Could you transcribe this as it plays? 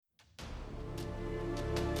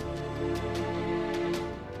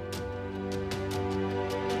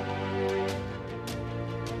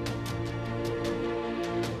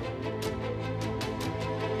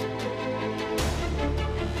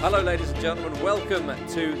Hello ladies and gentlemen, welcome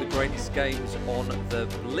to the greatest games on the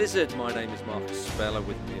Blizzard. My name is Marcus Speller,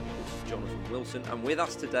 with me of course is Jonathan Wilson, and with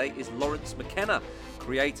us today is Lawrence McKenna,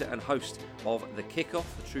 creator and host of The Kickoff,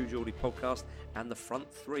 the True Geordie podcast, and The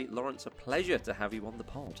Front Three. Lawrence, a pleasure to have you on the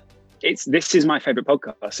pod. This is my favourite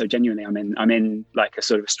podcast, so genuinely I'm in like a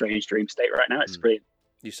sort of a strange dream state right now. It's brilliant.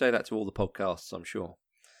 You say that to all the podcasts, I'm sure.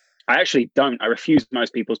 I actually don't. I refuse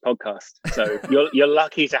most people's podcasts. So you're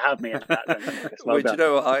lucky to have me in that. Well, you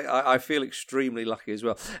know what? I feel extremely lucky as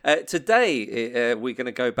well. Today, we're going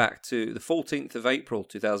to go back to the 14th of April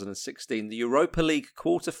 2016, the Europa League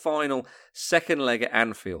quarter-final second leg at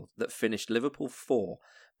Anfield that finished Liverpool 4,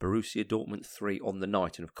 Borussia Dortmund 3 on the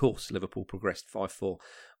night. And of course, Liverpool progressed 5-4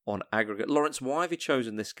 on aggregate. Lawrence, why have you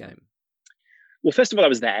chosen this game? Well, first of all, I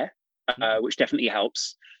was there, which definitely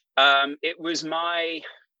helps. It was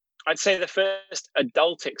I'd say the first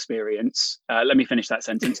adult experience. Let me finish that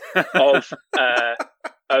sentence of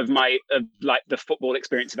the football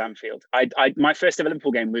experience of Anfield. My first ever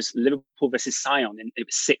Liverpool game was Liverpool versus Sion, and it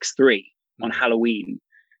was 6-3 on Halloween.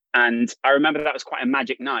 And I remember that was quite a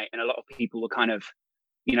magic night, and a lot of people were kind of,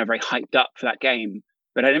 very hyped up for that game.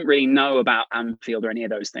 But I didn't really know about Anfield or any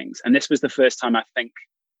of those things. And this was the first time I think,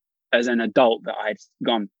 as an adult, that I'd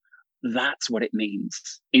gone, that's what it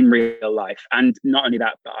means in real life. And not only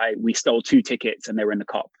that, but we stole 2 tickets and they were in the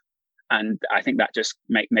Kop. And I think that just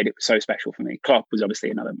made it so special for me. Klopp was obviously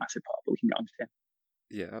another massive part, but we can get on to him.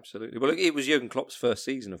 Yeah, absolutely. Well, it was Jurgen Klopp's first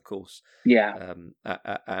season, of course. Yeah.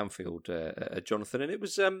 At Anfield, Jonathan. And it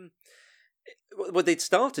was... Well, they'd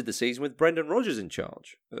started the season with Brendan Rodgers in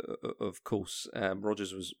charge, of course.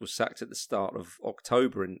 Rodgers was sacked at the start of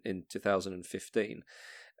October in 2015.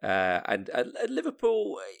 And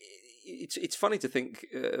Liverpool... It's funny to think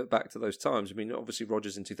back to those times. I mean, obviously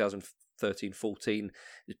Rodgers in 2013-14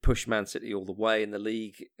 pushed Man City all the way in the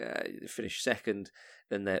league, finished second.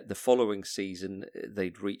 Then the following season,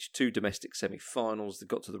 they'd reached 2 domestic semi-finals. They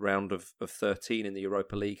got to the round of 13 in the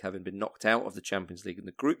Europa League, having been knocked out of the Champions League in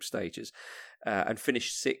the group stages, and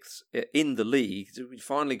finished 6th in the league. So we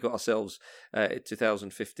finally got ourselves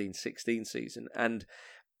 2015-16 season. And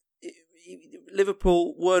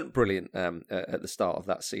Liverpool weren't brilliant at the start of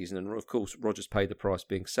that season, and of course Rodgers paid the price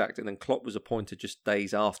being sacked, and then Klopp was appointed just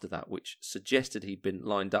days after that, which suggested he'd been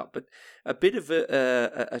lined up. But a bit of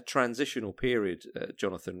a transitional period,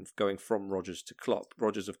 Jonathan, going from Rodgers to Klopp.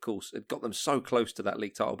 Rodgers, of course, had got them so close to that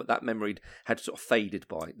league title, but that memory had sort of faded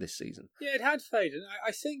by this season. Yeah, it had faded.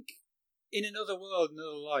 I think in another world,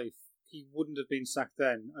 another life, he wouldn't have been sacked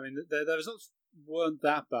then. I mean, the results weren't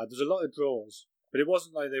that bad. There's a lot of draws. But it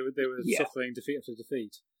wasn't like they were suffering defeat after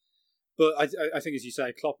defeat. But I think, as you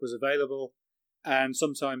say, Klopp was available. And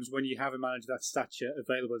sometimes when you have a manager that stature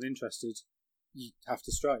available and interested, you have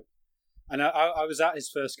to strike. And I was at his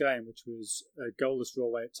first game, which was a goalless draw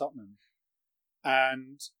away at Tottenham.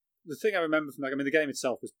 And the thing I remember from that, the game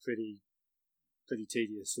itself was pretty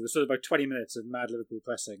tedious. So there was sort of about 20 minutes of mad Liverpool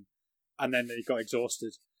pressing. And then they got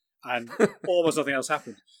exhausted. And almost nothing else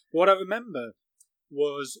happened. But what I remember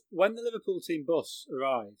was when the Liverpool team bus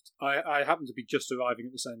arrived, I happened to be just arriving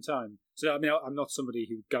at the same time. So, I'm not somebody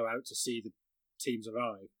who would go out to see the teams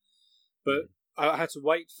arrive. But I had to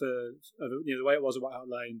wait for, the way it was at White Hart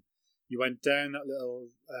Lane. You went down that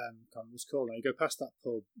little, I can't remember what it's called now. You go past that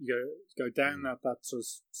pub, you go down that sort of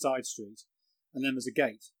side street, and then there's a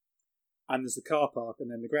gate. And there's the car park and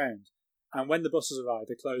then the ground. And when the buses arrive,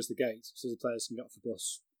 they close the gate so the players can get off the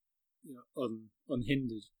bus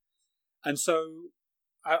unhindered. And so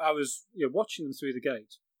I was watching them through the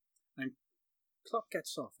gate, and Klopp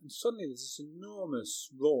gets off, and suddenly there's this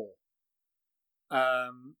enormous roar.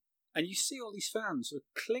 And you see all these fans sort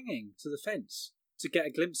of clinging to the fence to get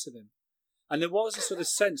a glimpse of him. And there was a sort of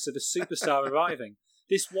sense of a superstar arriving.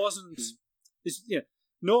 This wasn't...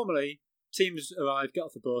 Normally, teams arrive, get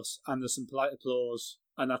off the bus, and there's some polite applause,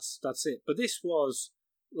 and that's it. But this was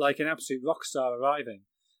like an absolute rock star arriving.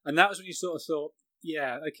 And that was when you sort of thought,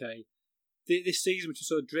 yeah, okay, this season, which was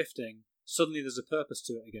sort of drifting, suddenly there's a purpose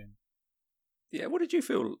to it again. Yeah, what did you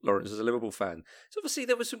feel, Lawrence, as a Liverpool fan? So obviously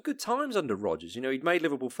there were some good times under Rodgers. He'd made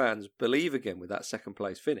Liverpool fans believe again with that second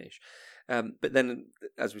place finish. But then,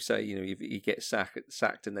 as we say, he gets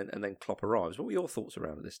sacked, and then Klopp arrives. What were your thoughts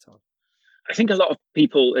around at this time? I think a lot of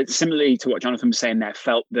people, similarly to what Jonathan was saying there,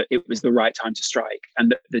 felt that it was the right time to strike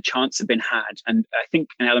and that the chance had been had. And I think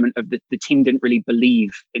an element of the team didn't really believe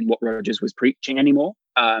in what Rodgers was preaching anymore.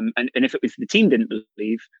 And if the team didn't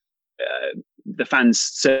believe, the fans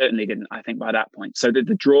certainly didn't, I think, by that point. So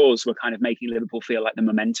the draws were kind of making Liverpool feel like the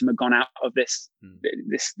momentum had gone out of this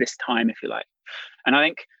time, if you like. And I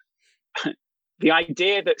think the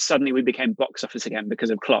idea that suddenly we became box office again because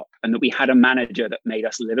of Klopp, and that we had a manager that made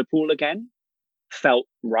us Liverpool again, felt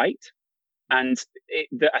right. And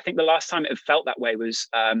I think the last time it felt that way was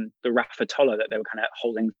the Rafa Toller that they were kind of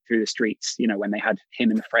holding through the streets, when they had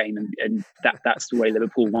him in the frame, and that's the way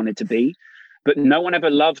Liverpool wanted to be. But no one ever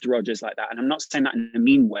loved Rodgers like that. And I'm not saying that in a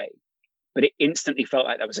mean way, but it instantly felt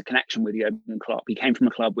like there was a connection with Jurgen Klopp. He came from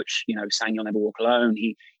a club which, sang "You'll Never Walk Alone."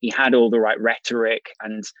 He had all the right rhetoric,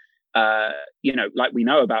 and like we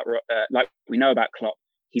know about Klopp,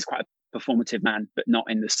 he's quite a performative man, but not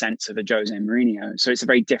in the sense of a Jose Mourinho. So it's a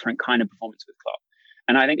very different kind of performance with Klopp.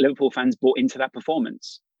 And I think Liverpool fans bought into that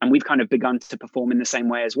performance, and we've kind of begun to perform in the same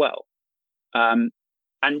way as well. And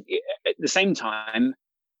at the same time,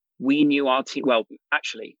 we knew our team. Well,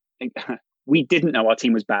 actually, we didn't know our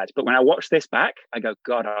team was bad. But when I watch this back, I go,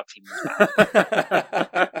 God, our team was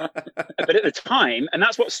bad. But at the time, and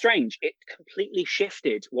that's what's strange, it completely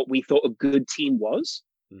shifted what we thought a good team was,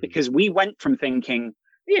 because we went from thinking,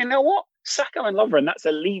 you know what, Saka and Lovren, that's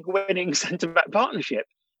a league-winning centre-back partnership,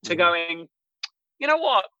 to going, you know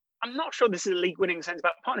what, I'm not sure this is a league-winning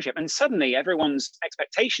centre-back partnership. And suddenly everyone's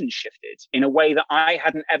expectations shifted in a way that I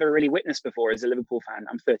hadn't ever really witnessed before as a Liverpool fan.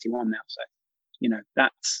 I'm 31 now, so,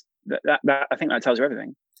 that's that. I think that tells you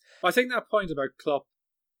everything. I think that point about Klopp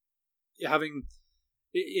having...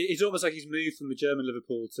 It's almost like he's moved from the German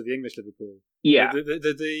Liverpool to the English Liverpool. Yeah.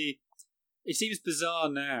 It seems bizarre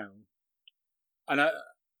now. And I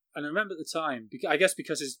remember at the time, I guess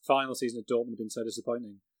because his final season at Dortmund had been so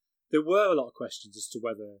disappointing, there were a lot of questions as to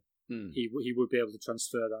whether he would be able to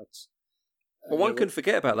transfer that. Well, one can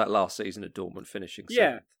forget about that last season at Dortmund finishing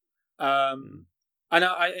seventh. Yeah. And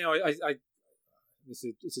it's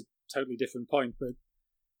a totally different point, but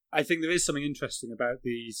I think there is something interesting about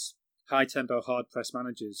these high-tempo, hard-press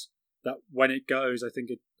managers that when it goes, I think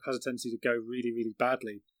it has a tendency to go really, really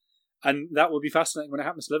badly. And that will be fascinating when it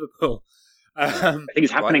happens to Liverpool. I think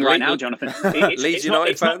it's happening right now, Jonathan. Leeds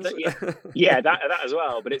United fans. That as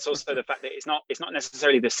well. But it's also the fact that it's not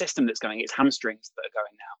necessarily the system that's going; it's hamstrings that are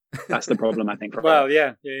going now. That's the problem, I think. Well,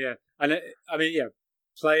 yeah, and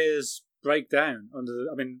players break down under.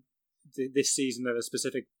 This season there are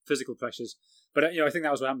specific physical pressures, but I think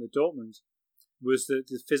that was what happened at Dortmund. Was the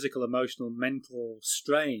physical, emotional, mental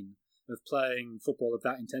strain of playing football of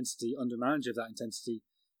that intensity under a manager of that intensity?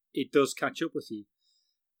 It does catch up with you.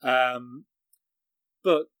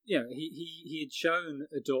 But he had shown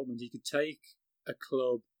at Dortmund he could take a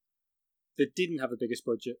club that didn't have the biggest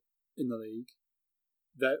budget in the league,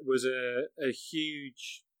 that was a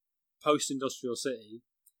huge post-industrial city,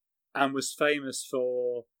 and was famous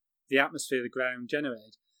for the atmosphere the ground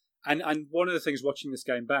generated. And one of the things watching this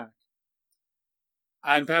game back,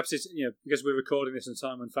 and perhaps it's because we're recording this in a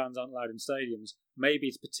time when fans aren't allowed in stadiums, maybe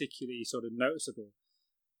it's particularly sort of noticeable.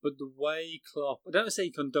 But the way Klopp, I don't want to say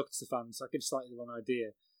he conducts the fans, I give slightly the wrong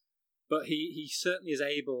idea, but he certainly is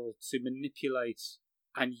able to manipulate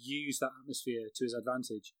and use that atmosphere to his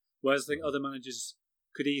advantage. Whereas I think other managers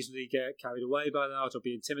could easily get carried away by that or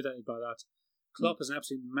be intimidated by that. Klopp is an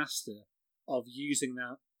absolute master of using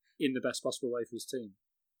that in the best possible way for his team.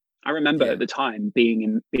 I remember at the time being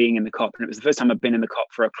in the Kop, and it was the first time I've been in the Kop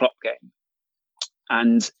for a Klopp game.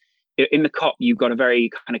 And in the Kop, you've got a very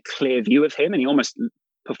kind of clear view of him, and he almost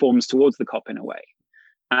performs towards the Kop in a way.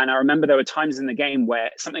 And I remember there were times in the game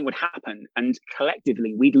where something would happen, and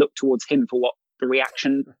collectively we'd look towards him for what the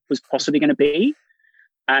reaction was possibly going to be.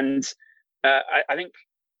 And I think,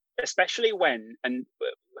 especially when, and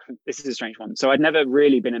this is a strange one, so I'd never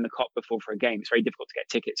really been in the Kop before for a game. It's very difficult to get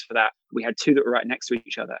tickets for that. We had two that were right next to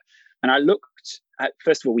each other. And I looked at,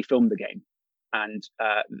 first of all, we filmed the game. And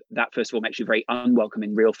that, first of all, makes you very unwelcome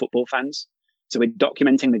in real football fans. So we're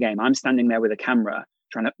documenting the game. I'm standing there with a camera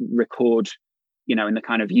trying to record, in the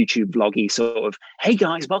kind of YouTube vloggy sort of, hey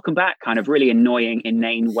guys, welcome back, kind of really annoying,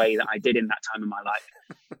 inane way that I did in that time of my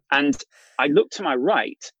life. And I look to my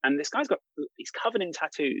right, and this guy's he's covered in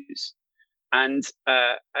tattoos. And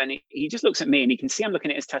he just looks at me, and he can see I'm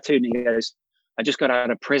looking at his tattoo, and he goes, I just got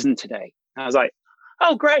out of prison today. And I was like,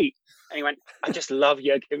 oh, great. And he went, I just love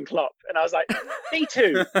Jurgen Klopp. And I was like, me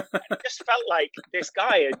too. And it just felt like this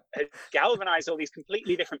guy had galvanized all these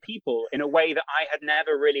completely different people in a way that I had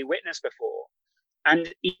never really witnessed before.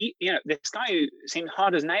 And this guy who seemed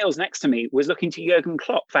hard as nails next to me was looking to Jurgen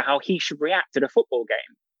Klopp for how he should react at a football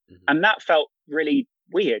game. Mm-hmm. And that felt really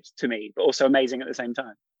weird to me, but also amazing at the same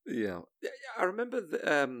time. Yeah, I remember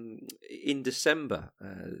in December,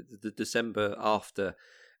 the December after,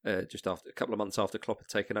 just after a couple of months after Klopp had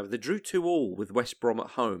taken over, they drew 2-2 with West Brom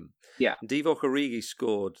at home. Yeah, and Divock Origi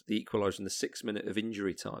scored the equaliser in the 6th minute of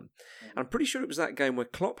injury time. Mm-hmm. And I'm pretty sure it was that game where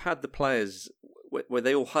Klopp had the players where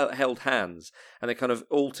they all held hands and they kind of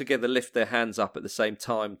all together lift their hands up at the same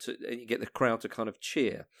time and you get the crowd to kind of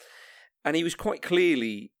cheer. And he was quite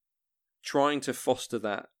clearly trying to foster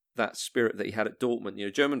that spirit that he had at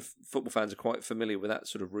Dortmund. German football fans are quite familiar with that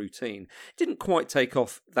sort of routine. Didn't quite take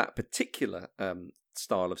off that particular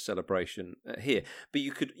style of celebration here, but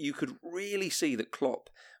you could really see that Klopp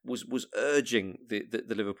was urging the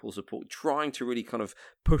Liverpool support, trying to really kind of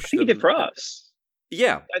push. I think he did for us.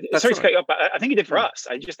 Yeah, sorry to cut you off, but I think he did for us.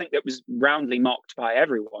 I just think that was roundly mocked by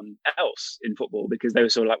everyone else in football because they were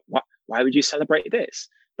sort of like, why would you celebrate this?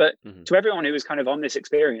 But to everyone who was kind of on this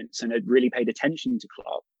experience and had really paid attention to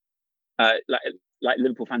Klopp, like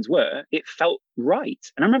Liverpool fans were, it felt right.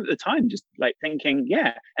 And I remember at the time just like thinking,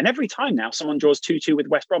 yeah. And every time now someone draws 2-2 with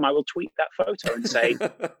West Brom, I will tweet that photo and say,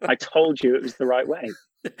 I told you it was the right way.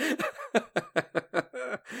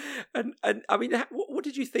 and I mean, what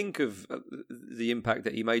did you think of the impact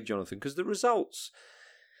that he made, Jonathan? Because the results,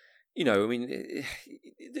 I mean,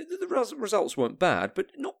 the results weren't bad,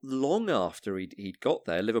 but not long after he'd got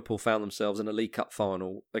there, Liverpool found themselves in a League Cup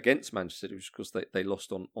final against Manchester City, which of course they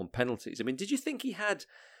lost on penalties. I mean, did you think he had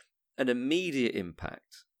an immediate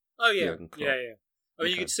impact? Oh yeah, yeah. I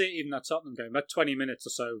mean, Okay. you could see it even that Tottenham game, about 20 minutes or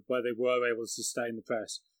so, where they were able to sustain the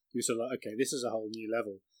press. You were sort of like, okay, this is a whole new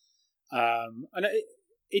level. And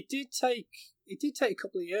it did take a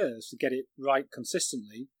couple of years to get it right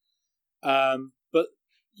consistently. But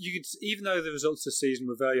you could, even though the results this season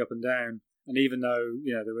were very up and down, and even though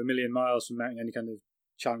they were a million miles from mounting any kind of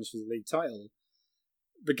challenge for the league title,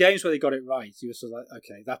 the games where they got it right, you were sort of like,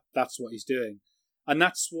 okay, that's what he's doing, and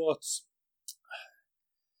that's what.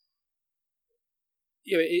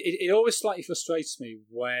 It always slightly frustrates me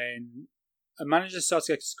when a manager starts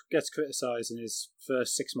to get criticised in his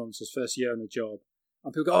first 6 months, his first year on the job,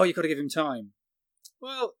 and people go, "Oh, you've got to give him time."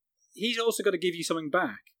 Well, he's also got to give you something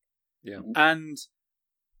back. Yeah, and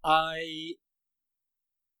I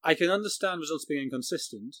can understand results being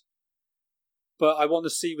inconsistent, but I want to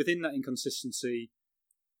see within that inconsistency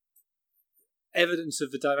evidence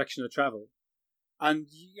of the direction of travel. And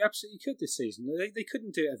you absolutely could this season. They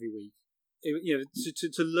couldn't do it every week.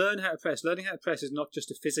 To learn how to press. Learning how to press is not just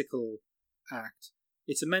a physical act;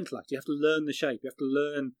 it's a mental act. You have to learn the shape. You have to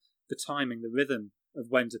learn the timing, the rhythm of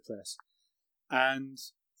when to press, and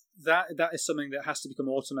that is something that has to become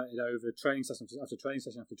automated over training session after training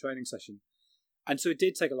session after training session. And so it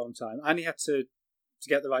did take a long time, and he had to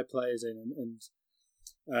get the right players in. And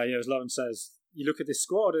as Lauren says, you look at this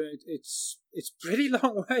squad, and it's pretty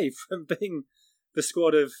long way from being the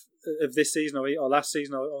squad of this season or last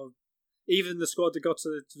season or even the squad that got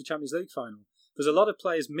to the Champions League final. There's a lot of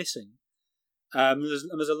players missing. There's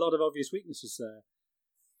a lot of obvious weaknesses there.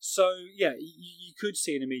 So yeah, you could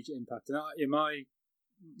see an immediate impact. And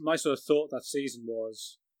my sort of thought that season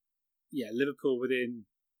was, Liverpool within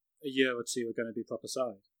a year or two are going to be proper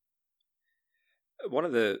side. One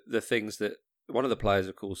of the players,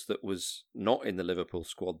 of course, that was not in the Liverpool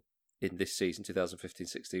squad in this season,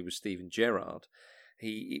 2015-16, was Steven Gerrard.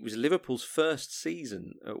 It was Liverpool's first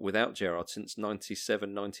season without Gerrard since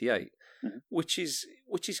 97-98, which is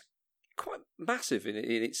quite massive in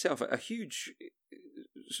itself. A huge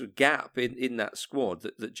sort of gap in that squad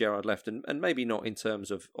that Gerrard left, and maybe not in terms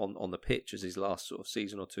of on the pitch as his last sort of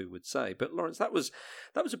season or two would say. But Lawrence, that was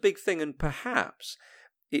a big thing, and perhaps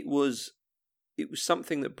it was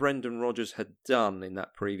something that Brendan Rodgers had done in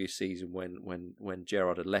that previous season when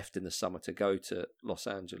Gerrard had left in the summer to go to Los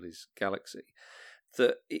Angeles Galaxy.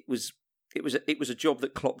 That it was a job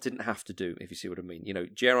that Klopp didn't have to do, if you see what I mean.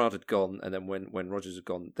 Gerrard had gone, and then when Rodgers had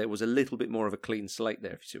gone, there was a little bit more of a clean slate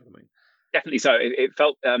there, if you see what I mean. Definitely so. It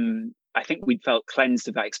felt, I think we'd felt cleansed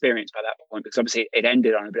of that experience by that point, because obviously it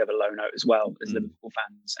ended on a bit of a low note as well as Liverpool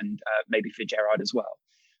fans, and maybe for Gerrard as well.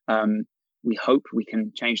 We hope we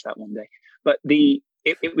can change that one day. But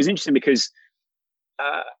it was interesting because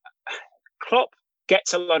Klopp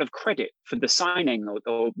gets a lot of credit for the signing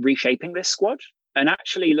or reshaping this squad. And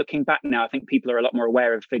actually, looking back now, I think people are a lot more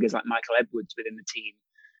aware of figures like Michael Edwards within the team.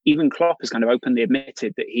 Even Klopp has kind of openly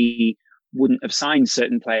admitted that he wouldn't have signed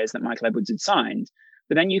certain players that Michael Edwards had signed.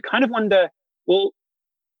 But then you kind of wonder, well,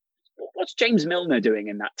 what's James Milner doing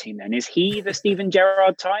in that team then? Is he the Steven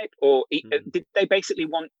Gerrard type? Or did they basically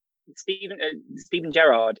want Steven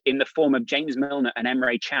Gerrard in the form of James Milner and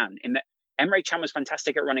Emre Can? In that Emre Can was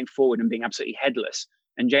fantastic at running forward and being absolutely headless.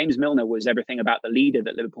 And James Milner was everything about the leader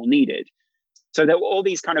that Liverpool needed. So there were all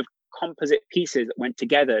these kind of composite pieces that went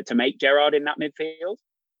together to make Gerrard in that midfield.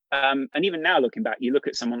 And even now, looking back, you look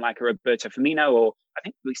at someone like a Roberto Firmino, or I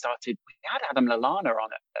think we had Adam Lallana on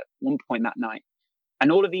at one point that night.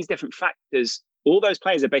 And all of these different factors, all those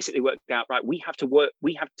players have basically worked out, right, we have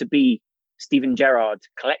to be Steven Gerrard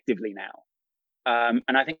collectively now.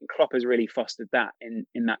 And I think Klopp has really fostered that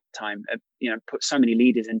in that time. Put so many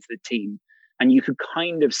leaders into the team, and you could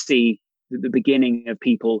kind of see the beginning of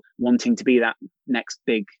people wanting to be that next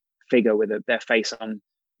big figure with their face on,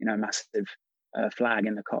 a massive flag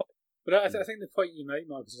in the Kop. But I think the point you make,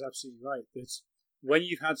 Marcus, is absolutely right. That when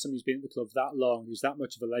you've had somebody who's been at the club that long, who's that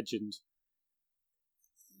much of a legend,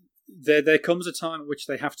 there comes a time at which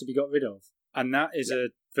they have to be got rid of, and that is a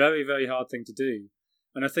very, very hard thing to do.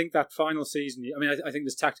 And I think that final season, I think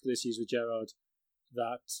there's tactical issues with Gerrard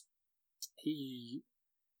that he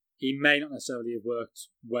may not necessarily have worked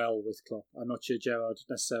well with Klopp. I'm not sure Gerrard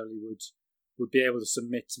necessarily would be able to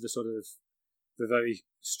submit to the sort of the very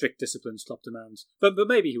strict disciplines Klopp demands. But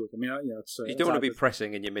maybe he would. You don't want to be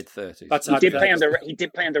pressing in your mid-30s. He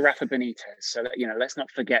did play under Rafa Benitez, so that, let's not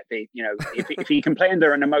forget if he can play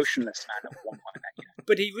under an emotionless man at one point.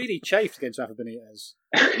 But he really chafed against Rafa Benitez.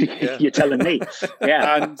 You're telling me,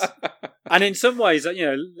 yeah. And in some ways,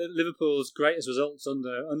 Liverpool's greatest results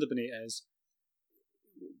under Benitez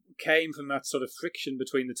came from that sort of friction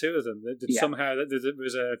between the two of them. That somehow there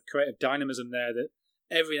was a creative dynamism there that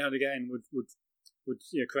every now and again would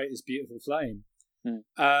create this beautiful flame.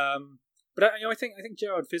 But I think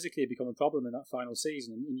Gerrard physically had become a problem in that final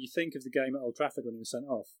season. And you think of the game at Old Trafford when he was sent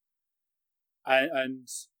off, and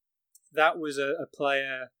that was a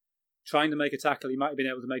player trying to make a tackle he might have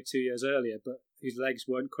been able to make 2 years earlier, but whose legs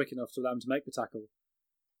weren't quick enough to allow him to make the tackle.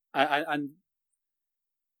 And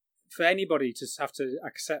for anybody to have to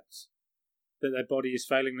accept that their body is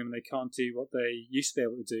failing them and they can't do what they used to be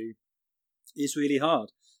able to do is really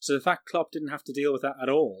hard. So the fact Klopp didn't have to deal with that at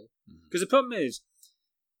all, because the problem is,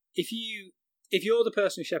 if you're the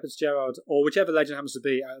person who shepherds Gerrard or whichever legend happens to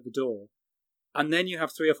be out of the door, and then you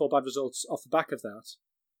have 3 or 4 bad results off the back of that,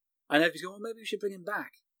 and everybody's going, well, maybe we should bring him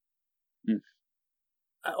back.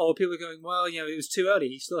 Or people are going, well, it was too early.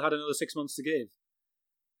 He still had another 6 months to give.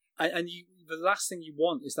 And the last thing you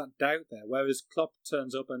want is that doubt there, whereas Klopp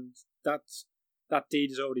turns up and that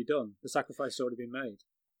deed is already done. The sacrifice has already been made.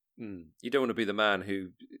 You don't want to be the man who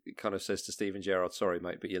kind of says to Steven Gerrard, sorry,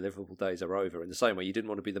 mate, but your Liverpool days are over. In the same way, you didn't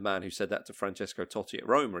want to be the man who said that to Francesco Totti at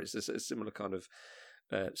Roma. It's a similar kind of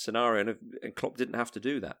scenario, and Klopp didn't have to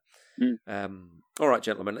do that. All right,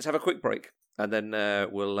 gentlemen, let's have a quick break, and then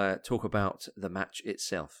we'll talk about the match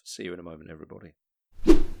itself. See you in a moment, everybody.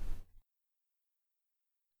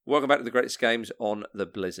 Welcome back to the greatest games on the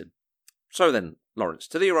Blizzard. So then, Lawrence,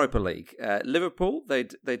 to the Europa League. Liverpool,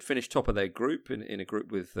 they'd finished top of their group in a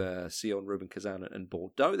group with Sion, Rubin Kazan and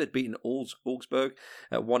Bordeaux. They'd beaten Augsburg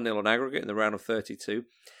at 1-0 on aggregate in the round of 32.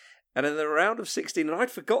 And in the round of 16, and I'd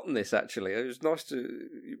forgotten this actually, it was nice to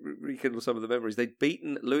rekindle some of the memories, they'd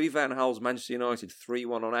beaten Louis van Gaal's Manchester United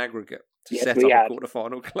 3-1 on aggregate to set up a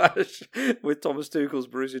quarter-final clash with Thomas Tuchel's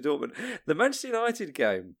Borussia Dortmund. The Manchester United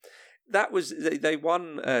game, that was, they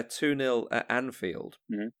won 2-0 at Anfield.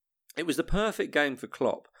 It was the perfect game for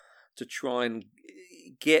Klopp to try and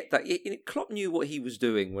get that. Klopp knew what he was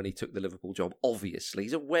doing when he took the Liverpool job, obviously.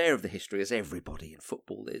 He's aware of the history, as everybody in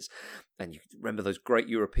football is. And you remember those great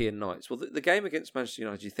European nights. Well, the game against Manchester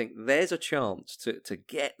United, you think there's a chance to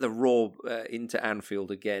get the Raw into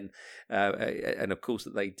Anfield again. And of course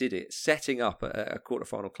that they did it, setting up a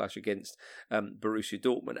quarter-final clash against Borussia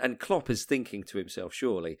Dortmund. And Klopp is thinking to himself,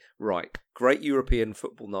 surely, right, great European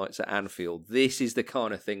football nights at Anfield. This is the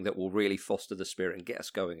kind of thing that will really foster the spirit and get us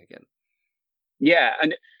going again. Yeah,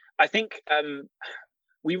 and I think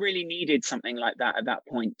we really needed something like that at that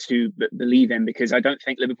point to believe in, because I don't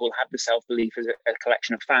think Liverpool had the self-belief as a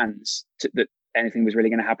collection of fans that anything was really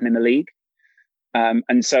going to happen in the league.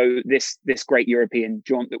 And so this great European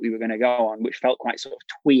jaunt that we were going to go on, which felt quite sort of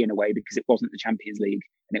twee in a way because it wasn't the Champions League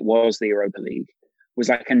and it was the Europa League, was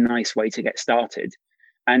like a nice way to get started.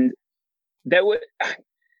 And there were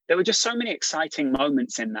just so many exciting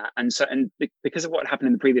moments in that, and because of what happened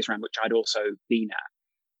in the previous round, which I'd also been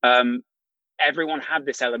at, everyone had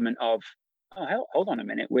this element of, oh, hold on a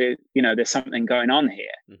minute, there's something going on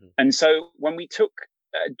here. And so when we took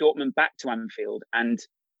Dortmund back to Anfield, and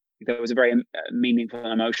there was a very meaningful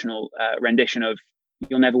and emotional rendition of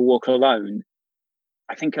 "You'll Never Walk Alone,"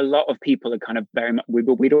 I think a lot of people are kind of very much,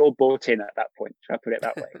 we'd all bought in at that point. Should I put it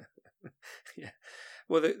that way? Yeah.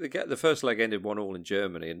 Well, the first leg ended 1-1 in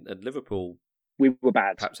Germany, and Liverpool. We were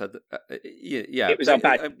bad. Perhaps had It was a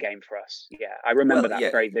bad game for us. Yeah, I remember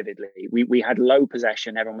that very vividly. We had low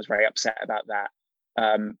possession. Everyone was very upset about that.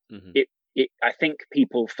 I think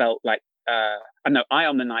people felt like I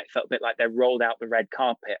on the night felt a bit like they rolled out the red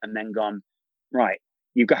carpet and then gone, right,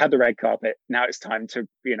 you've had the red carpet. Now it's time to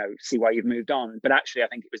see why you've moved on. But actually, I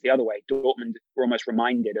think it was the other way. Dortmund were almost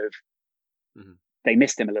reminded of they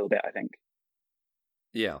missed him a little bit, I think.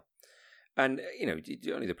 Yeah. And,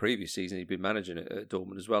 only the previous season he'd been managing at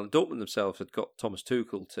Dortmund as well. And Dortmund themselves had got Thomas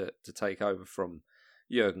Tuchel to take over from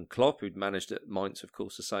Jurgen Klopp, who'd managed at Mainz, of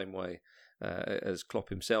course, the same way as Klopp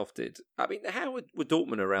himself did. I mean, how were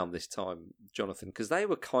Dortmund around this time, Jonathan? Because they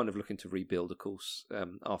were kind of looking to rebuild, of course,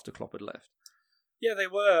 after Klopp had left. Yeah, they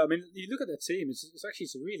were. I mean, you look at their team;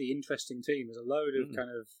 it's a really interesting team. There's a load of kind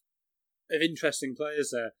of interesting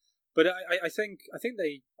players there. But I think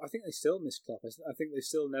they still miss Klopp. I think they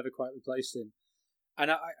still never quite replaced him, and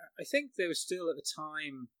I think they were still at the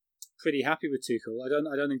time pretty happy with Tuchel. I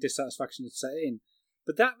don't think dissatisfaction had set in,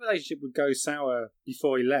 but that relationship would go sour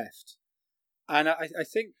before he left, and I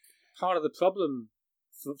think part of the problem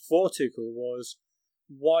for Tuchel was,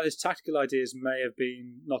 while his tactical ideas may have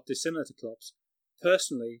been not dissimilar to Klopp's,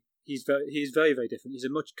 personally he's very, very different. He's a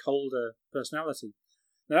much colder personality.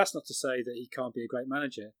 Now that's not to say that he can't be a great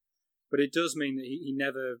manager, but it does mean that he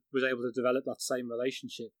never was able to develop that same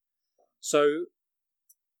relationship. So,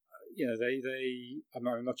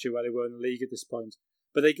 I'm not sure where they were in the league at this point,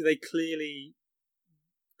 but they clearly,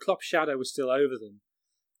 Klopp's shadow was still over them.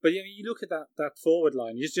 But you look at that forward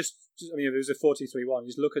line. It was a 4-2-3-1. You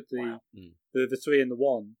just look at the 3 and the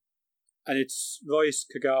 1, and it's Royce,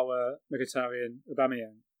 Kagawa, Mkhitaryan,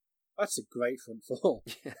 Aubameyang. That's a great front four.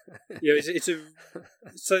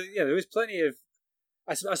 There was plenty of.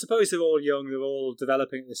 I suppose they're all young. They're all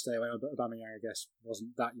developing at this stage. Well, Aubameyang, I guess,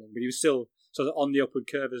 wasn't that young, but he was still sort of on the upward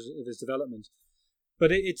curve of his development.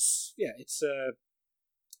 But it's a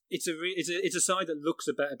side that looks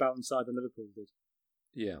a better balanced side than Liverpool did.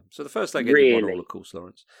 Yeah. So the first leg ended 1-1, of course,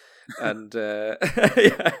 Lawrence, and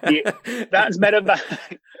that's better.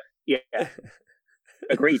 Yeah.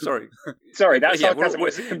 Agreed. Sorry, that sarcasm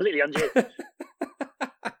was completely undue.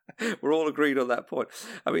 We're all agreed on that point.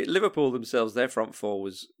 I mean, Liverpool themselves, their front four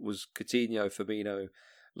was Coutinho, Firmino,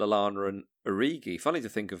 Lallana and Origi. Funny to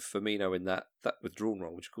think of Firmino in that withdrawn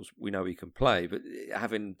role, which of course we know he can play, but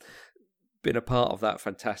having been a part of that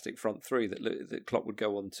fantastic front three that Klopp would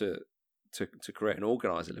go on to create and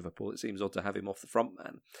organise at Liverpool, it seems odd to have him off the front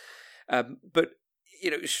man. But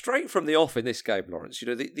straight from the off in this game, Lawrence,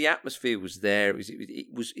 the atmosphere was there.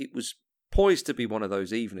 It was poised to be one of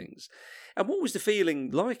those evenings. And what was the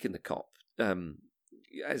feeling like in the Kop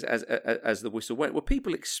as the whistle went? Were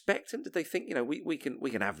people expectant? Did they think, we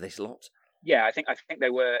can have this lot? Yeah, I think they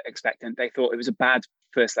were expectant. They thought it was a bad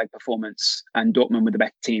first leg performance, and Dortmund were the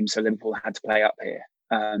better team, so Liverpool had to play up here.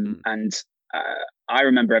 And I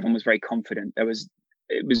remember everyone was very confident. It was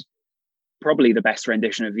probably the best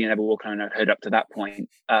rendition of "You Never Walk Alone" I'd heard up to that point.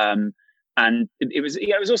 And it was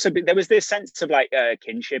also, there was this sense of like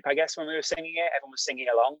kinship, I guess, when we were singing it. Everyone was singing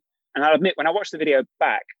along. And I'll admit, when I watched the video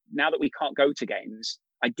back, now that we can't go to games,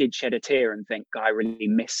 I did shed a tear and think, God, I really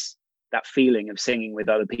miss that feeling of singing with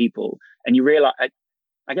other people. And you realize,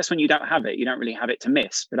 I guess when you don't have it, you don't really have it to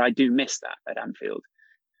miss. But I do miss that at Anfield.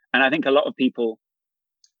 And I think a lot of people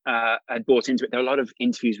had bought into it. There were a lot of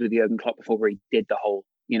interviews with Jurgen Klopp before where he did the whole,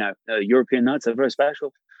 the European nights are very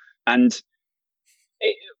special. And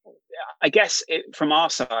I guess from our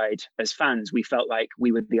side as fans, we felt like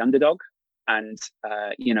we were the underdog, and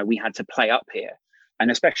we had to play up here. And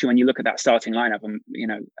especially when you look at that starting lineup, and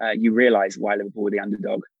you realise why Liverpool were the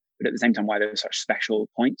underdog, but at the same time why there were such special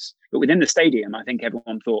points. But within the stadium, I think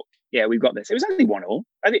everyone thought, "Yeah, we've got this." It was only 1-1.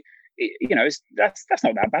 I think that's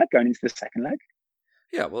not that bad going into the second leg.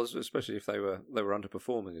 Yeah, well, especially if they were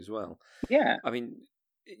underperforming as well. Yeah, I mean,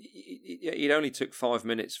 it only took 5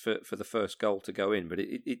 minutes for the first goal to go in, but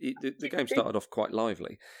the game started off quite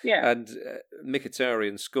lively. Yeah, and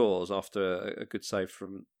Mkhitaryan scores after a good save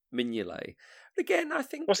from Mignolet. Again, I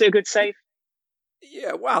think, was it a good save?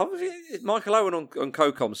 Yeah, well, Michael Owen on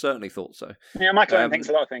CoCom certainly thought so. Yeah, Michael Owen thinks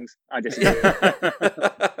a lot of things. I disagree.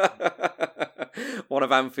 One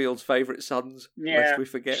of Anfield's favourite sons, lest we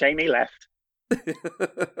forget. Shame he left.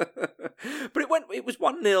 But it was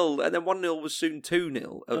 1-0, and then 1-0 was soon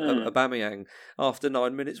 2-0. Aubameyang after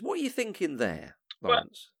 9 minutes. What are you thinking there,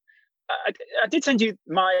 Lawrence? Well, I did send you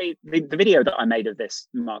the video that I made of this,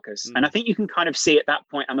 Marcus, and I think you can kind of see at that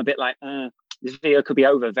point I'm a bit like, this video could be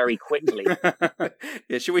over very quickly.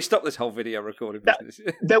 Yeah, should we stop this whole video recording business?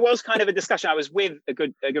 There was kind of a discussion. I was with a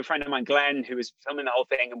good friend of mine, Glenn, who was filming the whole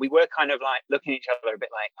thing, and we were kind of like looking at each other a bit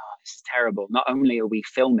like, oh, this is terrible. Not only are we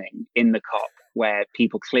filming in the Kop where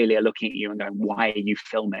people clearly are looking at you and going, why are you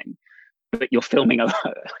filming? But you're filming a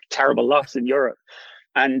terrible loss in Europe.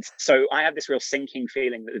 And so I had this real sinking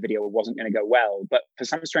feeling that the video wasn't going to go well. But for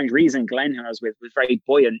some strange reason, Glenn, who I was with, was very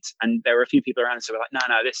buoyant. And there were a few people around us who were like, no,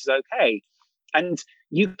 this is okay. And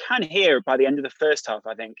you can hear by the end of the first half,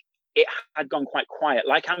 I think, it had gone quite quiet,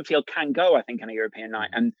 like Anfield can go, I think, on a European night.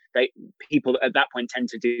 And people at that point tend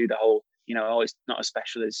to do the whole, it's not as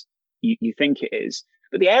special as you think it is.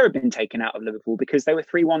 But the air had been taken out of Liverpool because they were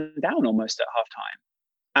 3-1 down almost at half time.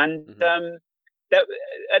 And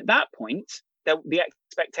at that point, the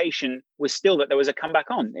expectation was still that there was a comeback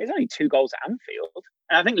on. There's only 2 goals at Anfield.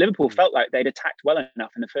 And I think Liverpool felt like they'd attacked well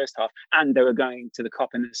enough in the first half, and they were going to the Kop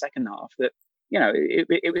in the second half, that,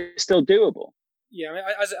 it was still doable. Yeah, I mean,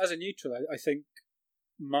 as a neutral, I think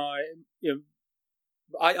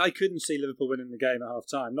I couldn't see Liverpool winning the game at half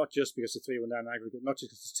time, not just because of 3-1 down aggregate, not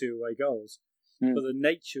just because of 2 away goals, but the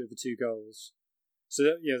nature of the 2 goals. So,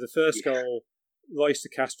 the first goal, Royce to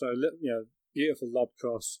Castro, beautiful lob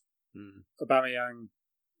cross. Aubameyang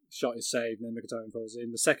shot is saved, and then Mkhitaryan falls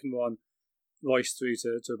in. The second one, Royce through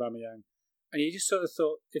to Aubameyang. And you just sort of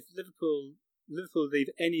thought, if Liverpool leave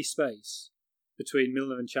any space between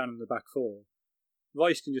Milner and Chan in the back 4,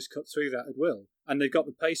 Royce can just cut through that at will. And they've got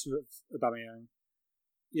the pace of Aubameyang.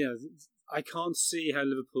 I can't see how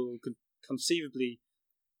Liverpool could conceivably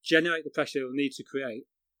generate the pressure they'll need to create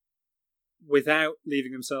without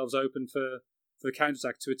leaving themselves open for a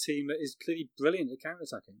counter-attack to a team that is clearly brilliant at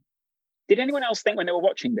counter-attacking. Did anyone else think when they were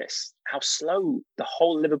watching this how slow the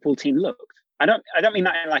whole Liverpool team looked? I don't mean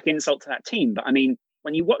that in like insult to that team, but I mean,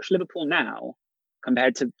 when you watch Liverpool now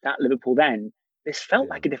compared to that Liverpool then, this felt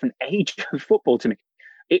like a different age of football to me.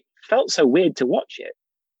 It felt so weird to watch it.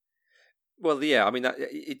 Well, yeah, I mean,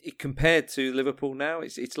 it compared to Liverpool now,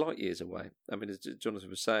 it's light years away. I mean, as Jonathan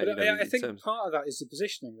was saying, but, I think part of that is the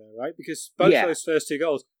positioning, though, right? Because both those first 2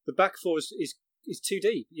 goals, the back 4 is too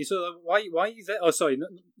deep. You sort of why are you there? Oh, sorry,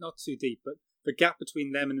 not too deep, but the gap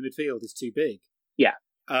between them and the midfield is too big. Yeah,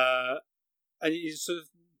 and you sort of,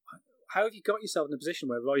 how have you got yourself in a position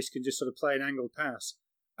where Royce can just sort of play an angled pass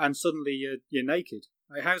and suddenly you're naked?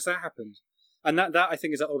 Like, how's that happened? And that I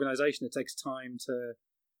think is that organisation that takes time to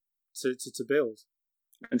build.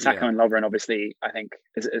 And Sacco and Lovren, obviously, I think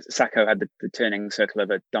Sacco had the turning circle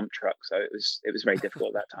of a dump truck, so it was very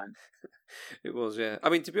difficult at that time. It was, yeah. I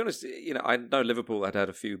mean, to be honest, I know Liverpool had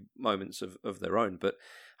a few moments of their own, but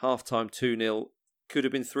half-time 2-0 could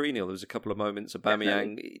have been 3-0. There was a couple of moments.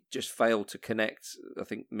 Aubameyang just failed to connect. I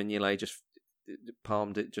think Mignolet just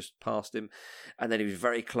palmed it just past him, and then he was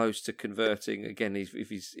very close to converting again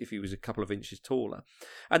if he was a couple of inches taller.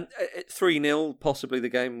 And at 3-0, possibly the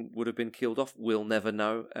game would have been killed off. We'll never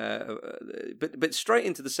know. But straight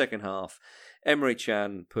into the second half, Emre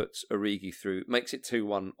Can puts Origi through, makes it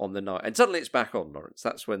 2-1 on the night, and suddenly it's back on, Lawrence.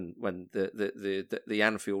 That's when the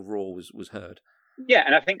Anfield roar was heard. Yeah,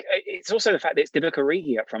 and I think it's also the fact that it's Divock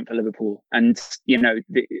Origi up front for Liverpool. And,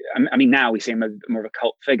 now we see him as more of a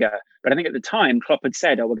cult figure. But I think at the time, Klopp had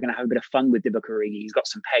said, we're going to have a bit of fun with Divock Origi. He's got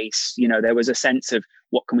some pace. There was a sense of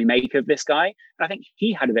what can we make of this guy? And I think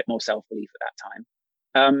he had a bit more self-belief at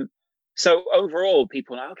that time. So overall,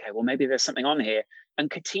 people are, okay, well, maybe there's something on here.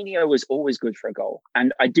 And Coutinho was always good for a goal.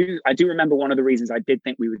 And I do remember one of the reasons I did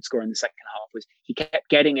think we would score in the second half was he kept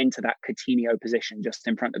getting into that Coutinho position just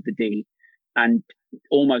in front of the D and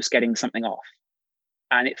almost getting something off.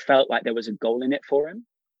 And it felt like there was a goal in it for him.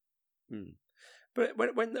 But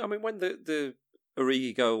when the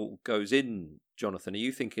Origi goal goes in, Jonathan, are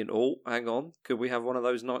you thinking, hang on, could we have one of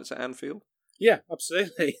those nights at Anfield? Yeah,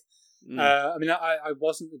 absolutely. I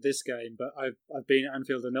wasn't at this game, but I've been at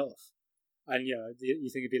Anfield enough. And you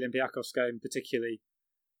think of the Olympiacos game, particularly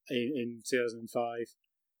in 2005,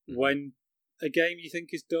 when a game you think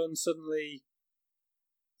is done suddenly.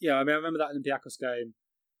 Yeah, I remember that Olympiacos game.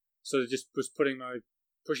 Sort of just was pushing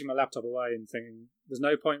my laptop away and thinking, there's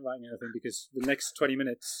no point writing anything because the next 20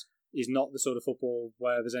 minutes is not the sort of football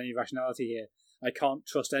where there's any rationality here. I can't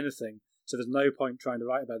trust anything, so there's no point trying to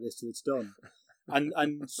write about this till it's done. And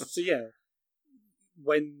so yeah,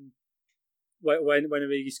 when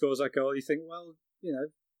Origi scores that goal, you think, well,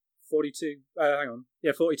 42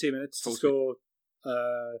 minutes to score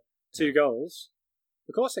 2 goals.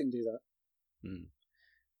 Of course they can do that.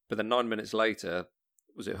 But then 9 minutes later,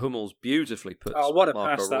 was it Hummels beautifully puts what a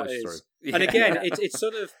Marco pass that Reus is. through. Yeah. And again, it's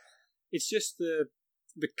sort of, it's just the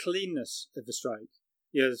cleanness of the strike.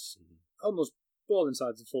 Yes, almost ball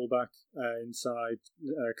inside the fullback, inside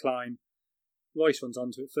Klein. Royce runs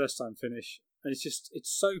onto it, first time finish, and it's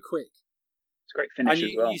so quick. It's a great finish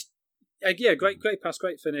as well. Great pass,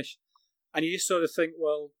 great finish. And you just sort of think,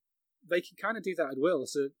 well, they can kind of do that at will.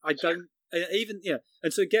 So I don't,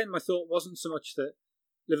 and so again, my thought wasn't so much that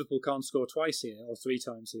Liverpool can't score twice here or 3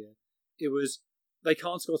 times here. It was they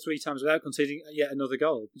can't score 3 times without conceding yet another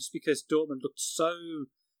goal, just because Dortmund looked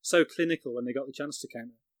so clinical when they got the chance to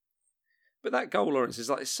counter. But that goal, Lawrence, is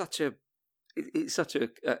like it's such a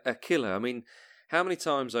killer. I mean, how many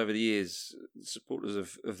times over the years supporters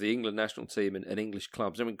of the England national team and English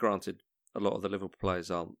clubs, I mean, granted, a lot of the Liverpool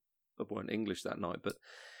players weren't English that night, but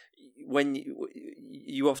when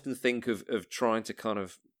you often think of trying to kind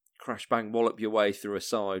of crash bang wallop your way through a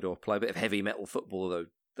side or play a bit of heavy metal football, though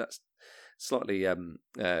that's slightly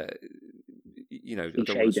cliched in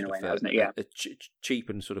a way now, isn't it? Yeah, cheap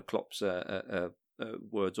and sort of Klopp's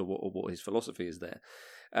words or what his philosophy is there.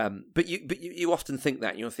 But you often think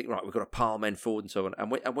that, and you think, right, we've got to pile men forward and so on.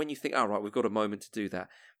 And when you think, right, we've got a moment to do that,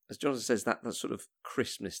 as Jonathan says, that sort of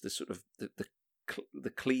crispness, the sort of the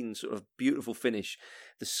clean sort of beautiful finish,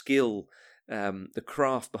 the skill, the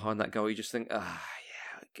craft behind that goal, you just think,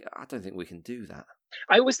 I don't think we can do that.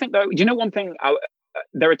 I always think, though, one thing?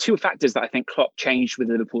 There are two factors that I think Klopp changed with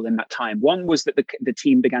Liverpool in that time. One was that the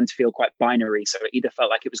team began to feel quite binary, so it either felt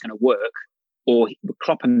like it was going to work, or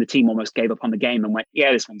Klopp and the team almost gave up on the game and went,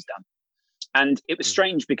 yeah, this one's done. And it was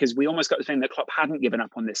strange because we almost got the feeling that Klopp hadn't given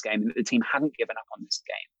up on this game and that the team hadn't given up on this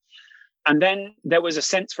game. And then there was a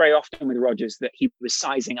sense very often with Rodgers that he was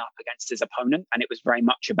sizing up against his opponent, and it was very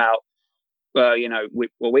much about, we're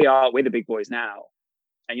the big boys now,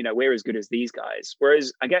 and we're as good as these guys.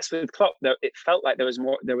 Whereas I guess with Klopp, it felt like there was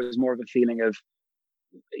more of a feeling of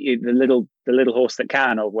the little horse that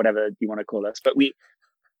can, or whatever you want to call us.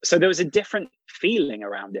 So there was a different feeling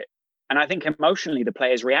around it. And I think emotionally the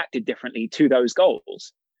players reacted differently to those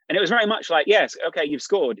goals. And it was very much like, yes, okay, you've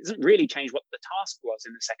scored. It doesn't really change what the task was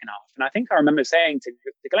in the second half. And I think I remember saying to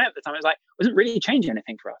Glenn at the time, it was like, it doesn't really change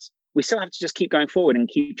anything for us. We still have to just keep going forward and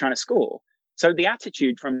keep trying to score. So the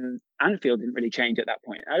attitude from Anfield didn't really change at that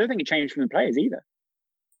point. I don't think it changed from the players either.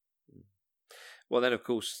 Well, then, of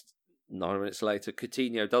course, 9 minutes later,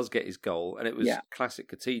 Coutinho does get his goal, and it was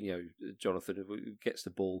classic Coutinho, Jonathan, who gets the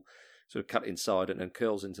ball sort of cut inside and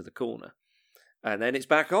curls into the corner. And then it's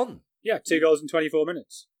back on. Yeah, 2 goals in 24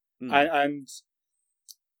 minutes. I mean,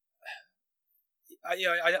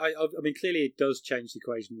 clearly it does change the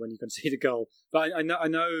equation when you concede a goal. But I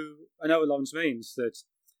know what Lawrence means, that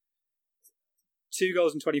 2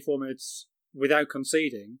 goals in 24 minutes without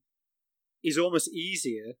conceding is almost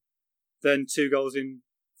easier than 2 goals in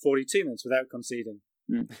 42 minutes without conceding.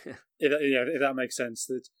 If that makes sense.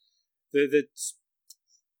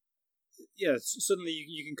 Suddenly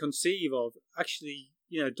you can conceive of, actually,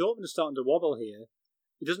 Dortmund is starting to wobble here.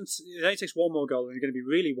 It only takes one more goal and you're going to be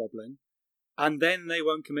really wobbling, and then they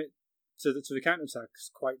won't commit to the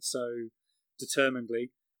counter-attacks quite so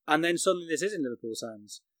determinedly, and then suddenly this is in Liverpool's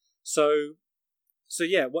hands. So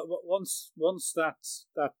yeah, once that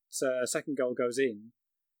second goal goes in,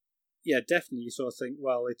 yeah, definitely you sort of think,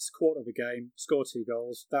 well, it's a quarter of a game, score 2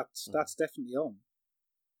 goals, that's definitely on.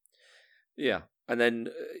 Yeah, and then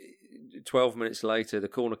 12 minutes later, the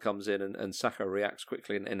corner comes in and Saka reacts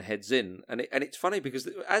quickly and heads in. And it's funny because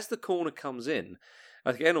as the corner comes in,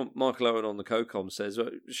 again, Michael Owen on the CoCom says,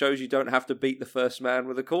 it shows you don't have to beat the first man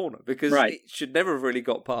with a corner, because it should never have really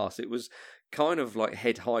got past. It was kind of like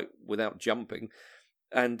head height without jumping,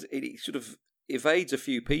 and it sort of evades a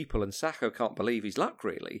few people, and Saka can't believe his luck,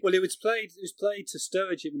 really. Well, it was played to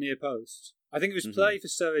Sturridge at the near post. I think it was played for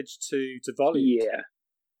Sturridge to volley. Yeah.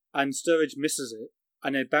 And Sturridge misses it,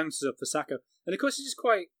 and it bounces up for Saka. And of course, this is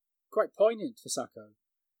quite poignant for Saka,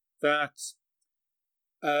 that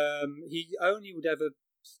he only would ever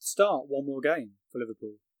start one more game for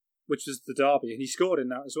Liverpool, which was the derby, and he scored in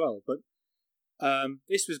that as well. But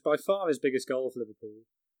this was by far his biggest goal for Liverpool.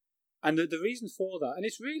 And the reason for that, and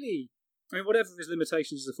it's really, I mean, whatever his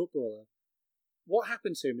limitations as a footballer, what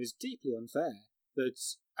happened to him is deeply unfair. That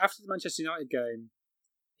after the Manchester United game,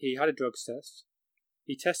 he had a drugs test.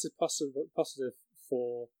 He tested positive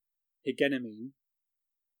for higenamine,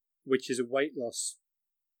 which is a weight loss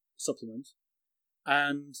supplement,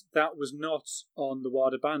 and that was not on the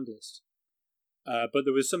WADA banned list. But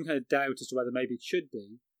there was some kind of doubt as to whether maybe it should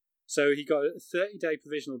be. So he got a 30-day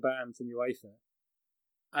provisional ban from UEFA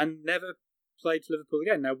and never played for Liverpool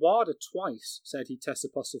again. Now, WADA twice said he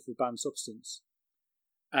tested positive for a banned substance.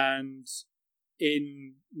 And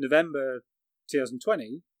in November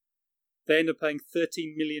 2020, they ended up paying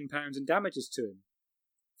 £13 million in damages to him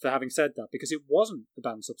for having said that, because it wasn't a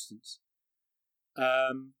banned substance.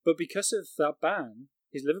 But because of that ban,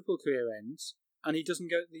 his Liverpool career ends, and he doesn't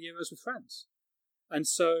go to the Euros with France. And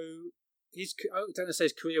so I don't want to say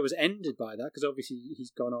his career was ended by that, because obviously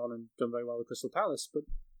he's gone on and done very well with Crystal Palace, but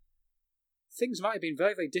things might have been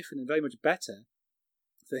very, very different and very much better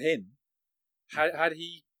for him had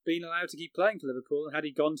he been allowed to keep playing for Liverpool, and had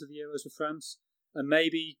he gone to the Euros with France, and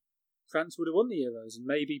maybe France would have won the Euros, and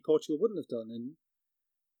maybe Portugal wouldn't have done. And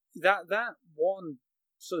that one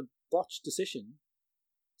sort of botched decision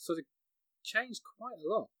sort of changed quite a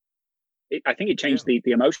lot I think it changed the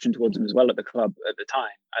emotion towards him as well at the club at the time.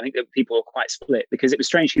 I think that people were quite split because it was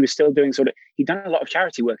strange. He was still doing he'd done a lot of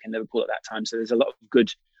charity work in Liverpool at that time. So there's a lot of good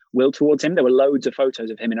will towards him. There were loads of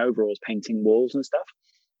photos of him in overalls painting walls and stuff.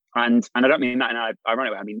 And I don't mean that in an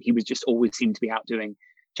ironic way. I mean, he was just always seemed to be out doing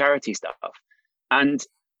charity stuff. And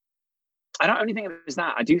I don't only think it was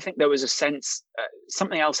that. I do think there was a sense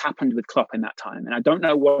something else happened with Klopp in that time, and I don't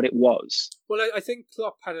know what it was. Well, I think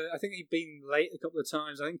Klopp I think he'd been late a couple of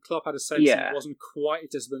times. I think Klopp had a sense he wasn't quite as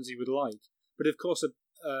disciplined as he would like. But of course, a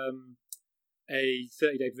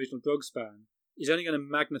 30-day provisional drugs ban is only going to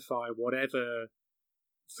magnify whatever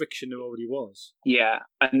friction there already was. Yeah,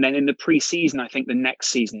 and then in the pre-season, I think the next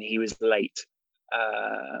season he was late.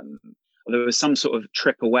 There was some sort of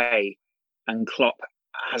trip away, and Klopp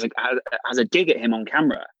has a dig at him on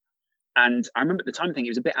camera. And I remember at the time thinking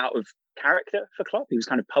he was a bit out of character for Klopp. He was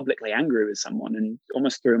kind of publicly angry with someone and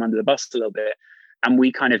almost threw him under the bus a little bit. And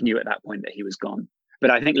we kind of knew at that point that he was gone.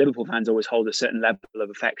 But I think Liverpool fans always hold a certain level of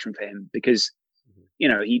affection for him because,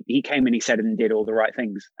 he came and he said and did all the right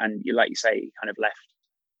things. And like you say, he kind of left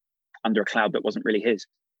under a cloud that wasn't really his.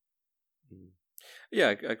 Yeah,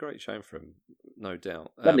 a great shame for him, no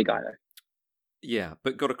doubt. Lovely guy, though. Yeah,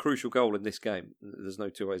 but got a crucial goal in this game. There's no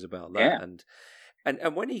two ways about that. Yeah.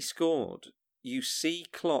 And when he scored, you see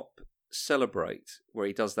Klopp celebrate, where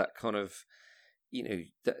he does that kind of,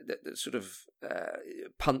 that sort of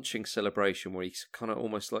punching celebration, where he kind of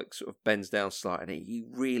almost like sort of bends down slightly, and he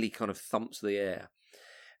really kind of thumps the air.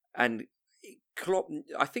 And Klopp,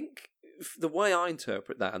 I think the way I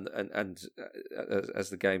interpret that, and as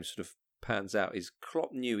the game sort of pans out, is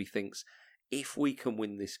Klopp knew, he thinks, if we can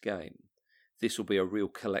win this game, this will be a real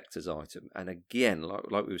collector's item. And again,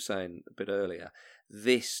 like we were saying a bit earlier,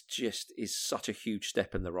 this just is such a huge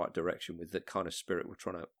step in the right direction with the kind of spirit we're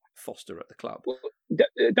trying to foster at the club. Well,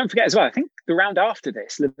 don't forget as well, I think the round after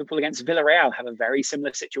this, Liverpool against Villarreal have a very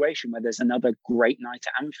similar situation where there's another great night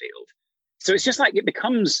at Anfield. So it's just like it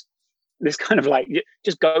becomes this kind of like,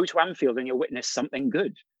 just go to Anfield and you'll witness something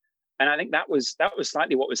good. And I think that was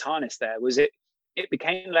slightly what was harnessed there. Was it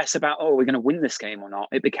became less about, we're going to win this game or not.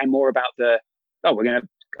 It became more about we're going to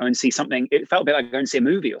go and see something. It felt a bit like going to see a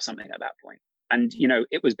movie or something at that point. And,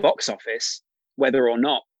 it was box office, whether or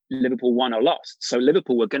not Liverpool won or lost. So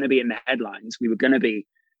Liverpool were going to be in the headlines. We were going to be,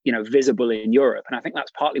 visible in Europe. And I think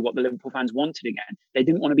that's partly what the Liverpool fans wanted again. They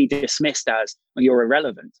didn't want to be dismissed as, you're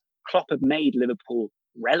irrelevant. Klopp had made Liverpool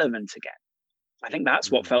relevant again. I think that's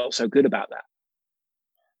what felt so good about that.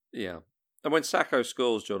 Yeah. And when Sacco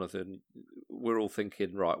scores, Jonathan, we're all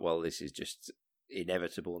thinking, right, well, this is just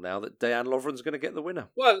inevitable now that Dejan Lovren's going to get the winner.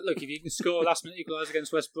 Well, look, if you can score a last-minute equaliser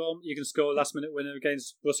against West Brom, you can score a last-minute winner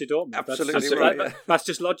against Borussia Dortmund. Absolutely right. That's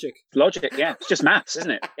just logic. Logic, yeah. It's just maths,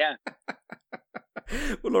 isn't it? Yeah.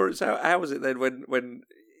 Well, Lawrence, how was it then when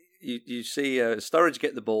you see Sturridge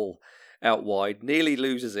get the ball out wide, nearly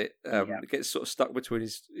loses it, gets sort of stuck between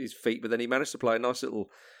his feet, but then he managed to play a nice little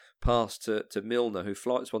pass to Milner, who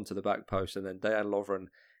flights one to the back post, and then Dejan Lovren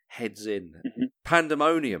heads in. Mm-hmm.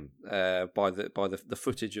 Pandemonium by the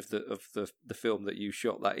footage of the film that you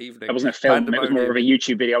shot that evening. It wasn't a film; it was more of a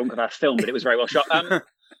YouTube video of a film, but it was very well shot.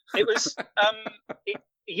 It was.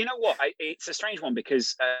 You know what? It's a strange one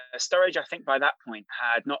because Sturridge, I think, by that point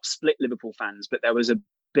had not split Liverpool fans, but there was a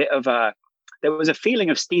bit of there was a feeling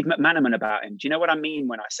of Steve McManaman about him. Do you know what I mean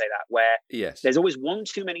when I say that? Where there's always one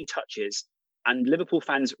too many touches, and Liverpool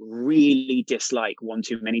fans really dislike one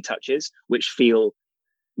too many touches, which feel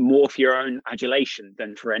more for your own adulation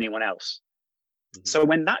than for anyone else. Mm-hmm. So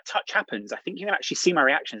when that touch happens, I think you can actually see my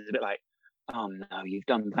reaction. It's a bit like, oh no, you've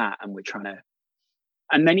done that, and we're trying to.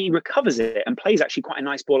 And then he recovers it and plays actually quite a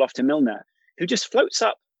nice ball off to Milner, who just floats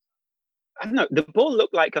up. I don't know, the ball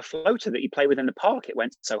looked like a floater that you play with in the park. It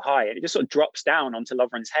went so high and it just sort of drops down onto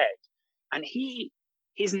Lovren's head. And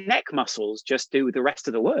his neck muscles just do the rest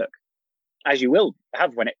of the work, as you will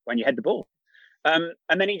have when you head the ball. And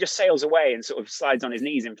then he just sails away and sort of slides on his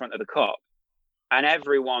knees in front of the cop. And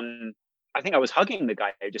everyone, I think I was hugging the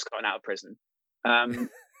guy who just gotten out of prison. And,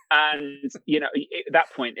 at that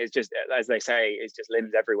point, it's just, as they say, it's just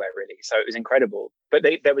limbs everywhere, really. So it was incredible. But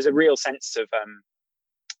there was a real sense of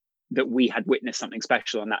that we had witnessed something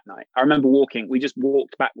special on that night. I remember we just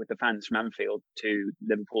walked back with the fans from Anfield to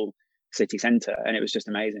Liverpool city centre, and it was just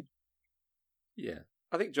amazing. Yeah.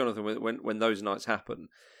 I think, Jonathan, when those nights happen,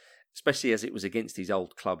 especially as it was against his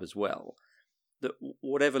old club as well, that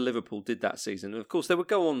whatever Liverpool did that season, and of course, they would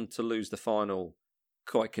go on to lose the final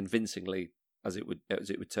quite convincingly, as it would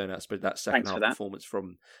turn out, especially that second half performance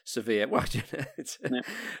from Sevilla. Well, it's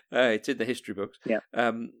in the history books. Yeah.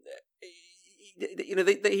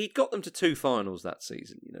 he'd got them to 2 finals that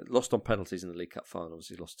season. Lost on penalties in the League Cup finals.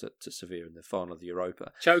 He lost to Sevilla in the final of the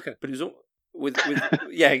Europa. Choker. But it was all with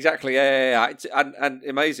yeah, exactly. Yeah. And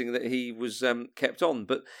amazing that he was kept on.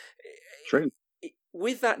 But true.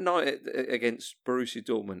 With that night against Borussia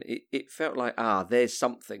Dortmund, it felt like, there's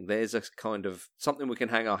something. There's a kind of something we can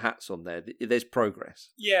hang our hats on there. There's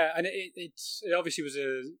progress. Yeah, and it obviously was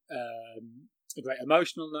a great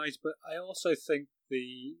emotional night, but I also think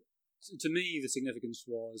to me the significance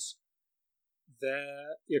was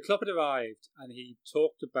Klopp had arrived and he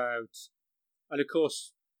talked about, and of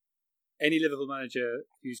course, any Liverpool manager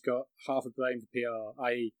who's got half a brain for PR,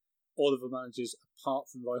 i.e., all of the managers apart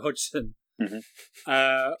from Roy Hodgson,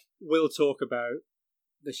 will talk about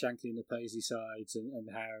the Shankly and the Paisley sides and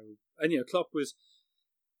how, and Klopp was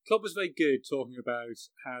very good talking about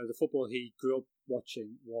how the football he grew up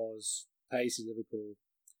watching was Paisley Liverpool,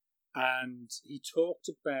 and he talked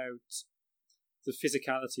about the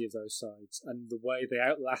physicality of those sides and the way they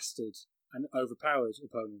outlasted and overpowered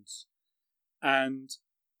opponents. And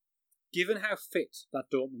given how fit that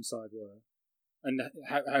Dortmund side were and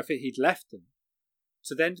how fit he'd left them,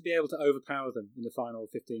 to then to be able to overpower them in the final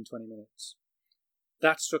 15-20 minutes,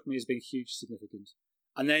 that struck me as being hugely significant.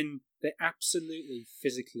 And then they absolutely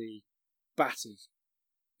physically battered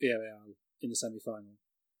Villarreal in the semi-final.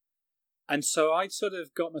 And so I'd sort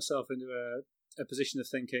of got myself into a position of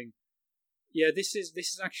thinking, this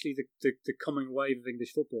is actually the coming wave of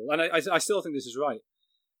English football. And I still think this is right,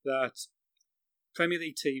 that Premier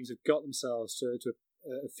League teams have got themselves to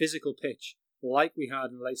a physical pitch like we had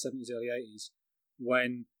in the late 70s, early 80s,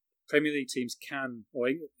 when Premier League teams can, or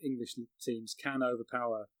English teams can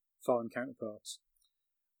overpower foreign counterparts.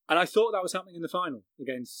 And I thought that was happening in the final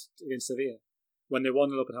against Sevilla, when they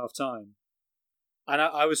 1-0 up at half-time. And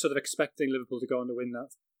I was sort of expecting Liverpool to go on to win that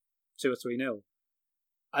 2 or 3-0.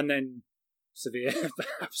 And then Sevilla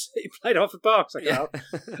absolutely played off the park,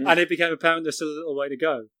 and it became apparent there's still a little way to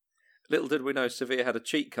go. Little did we know Sevilla had a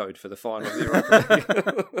cheat code for the final of the Europa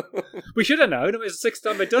League. We should have known. It was the 6th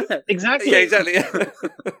time they'd done it. Exactly. Yeah, exactly.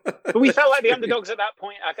 But we felt like the underdogs at that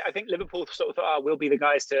point. I think Liverpool sort of thought, we'll be the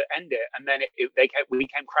guys to end it. And then we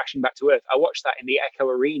came crashing back to earth. I watched that in the Echo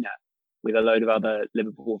Arena with a load of other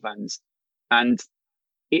Liverpool fans. And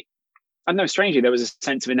I know, strangely, there was a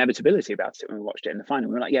sense of inevitability about it when we watched it in the final.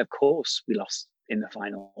 We were like, yeah, of course we lost in the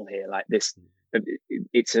final here. Like this,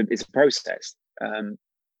 it's a process.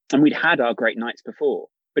 And we'd had our great nights before,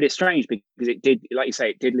 but it's strange because it did, like you say,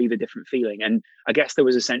 it did leave a different feeling. And I guess there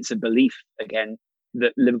was a sense of belief again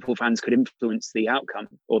that Liverpool fans could influence the outcome,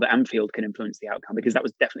 or that Anfield can influence the outcome, because that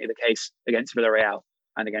was definitely the case against Villarreal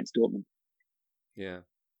and against Dortmund. Yeah.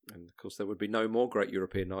 And of course, there would be no more great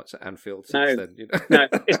European nights at Anfield since then. No,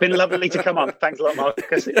 it's been lovely to come on. Thanks a lot,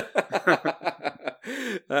 Marcus.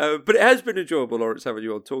 But it has been enjoyable, Lawrence, having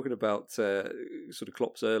you on, talking about sort of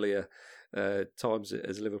Klopp's earlier times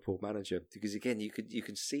as Liverpool manager, because again, you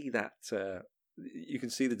can see that you can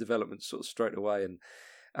see the development sort of straight away, and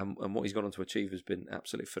what he's gone on to achieve has been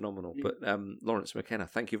absolutely phenomenal. But Lawrence McKenna,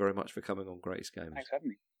 thank you very much for coming on Greatest Games. Thanks for having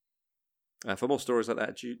me. For more stories like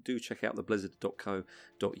that, do check out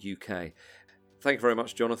theblizzard.co.uk. Thank you very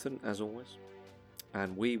much, Jonathan, as always.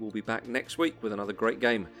 And we will be back next week with another great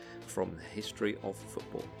game from the history of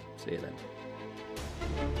football. See you then.